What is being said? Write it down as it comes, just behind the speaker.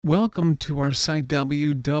Welcome to our site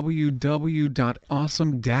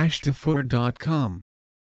www.awesome-defuller.com.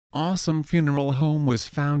 Awesome Funeral Home was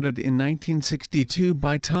founded in 1962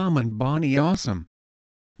 by Tom and Bonnie Awesome.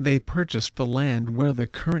 They purchased the land where the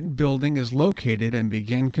current building is located and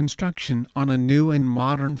began construction on a new and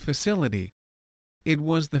modern facility. It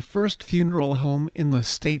was the first funeral home in the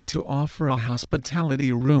state to offer a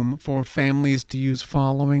hospitality room for families to use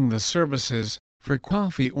following the services, for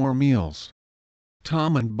coffee or meals.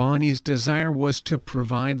 Tom and Bonnie's desire was to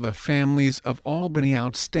provide the families of Albany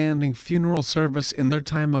outstanding funeral service in their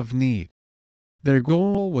time of need. Their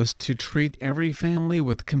goal was to treat every family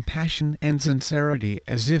with compassion and sincerity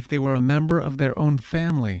as if they were a member of their own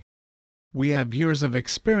family. We have years of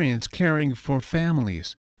experience caring for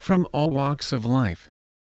families, from all walks of life.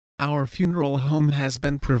 Our funeral home has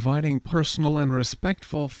been providing personal and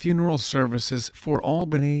respectful funeral services for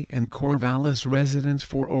Albany and Corvallis residents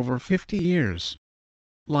for over 50 years.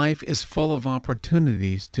 Life is full of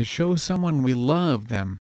opportunities to show someone we love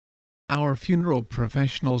them. Our funeral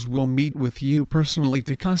professionals will meet with you personally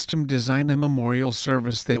to custom design a memorial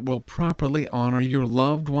service that will properly honor your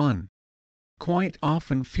loved one. Quite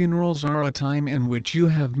often funerals are a time in which you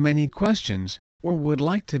have many questions, or would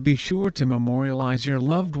like to be sure to memorialize your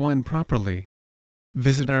loved one properly.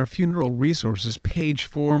 Visit our funeral resources page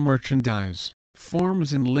for merchandise,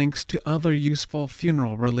 forms and links to other useful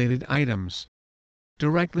funeral-related items.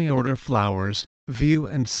 Directly order flowers, view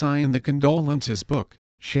and sign the condolences book,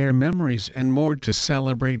 share memories and more to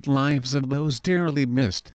celebrate lives of those dearly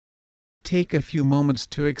missed. Take a few moments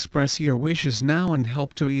to express your wishes now and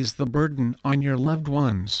help to ease the burden on your loved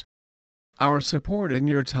ones. Our support in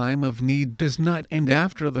your time of need does not end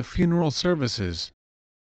after the funeral services.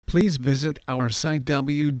 Please visit our site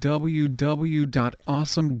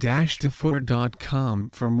www.awesome-defuller.com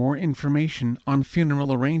for more information on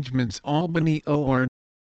funeral arrangements Albany or